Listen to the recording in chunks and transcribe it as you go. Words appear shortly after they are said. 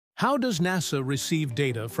How does NASA receive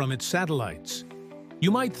data from its satellites?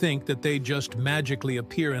 You might think that they just magically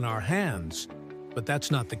appear in our hands, but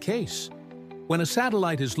that's not the case. When a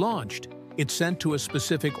satellite is launched, it's sent to a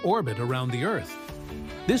specific orbit around the Earth.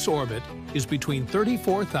 This orbit is between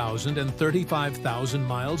 34,000 and 35,000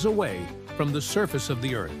 miles away from the surface of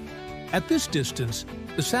the Earth. At this distance,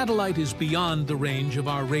 the satellite is beyond the range of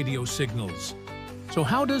our radio signals. So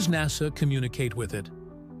how does NASA communicate with it?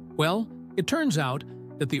 Well, it turns out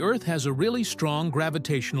that the Earth has a really strong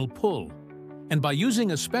gravitational pull, and by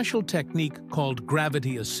using a special technique called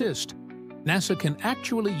gravity assist, NASA can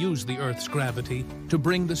actually use the Earth's gravity to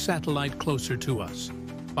bring the satellite closer to us.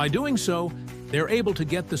 By doing so, they're able to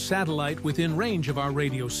get the satellite within range of our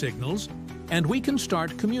radio signals, and we can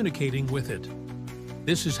start communicating with it.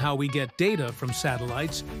 This is how we get data from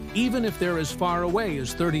satellites, even if they're as far away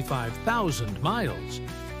as 35,000 miles.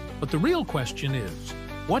 But the real question is,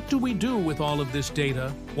 what do we do with all of this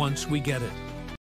data once we get it?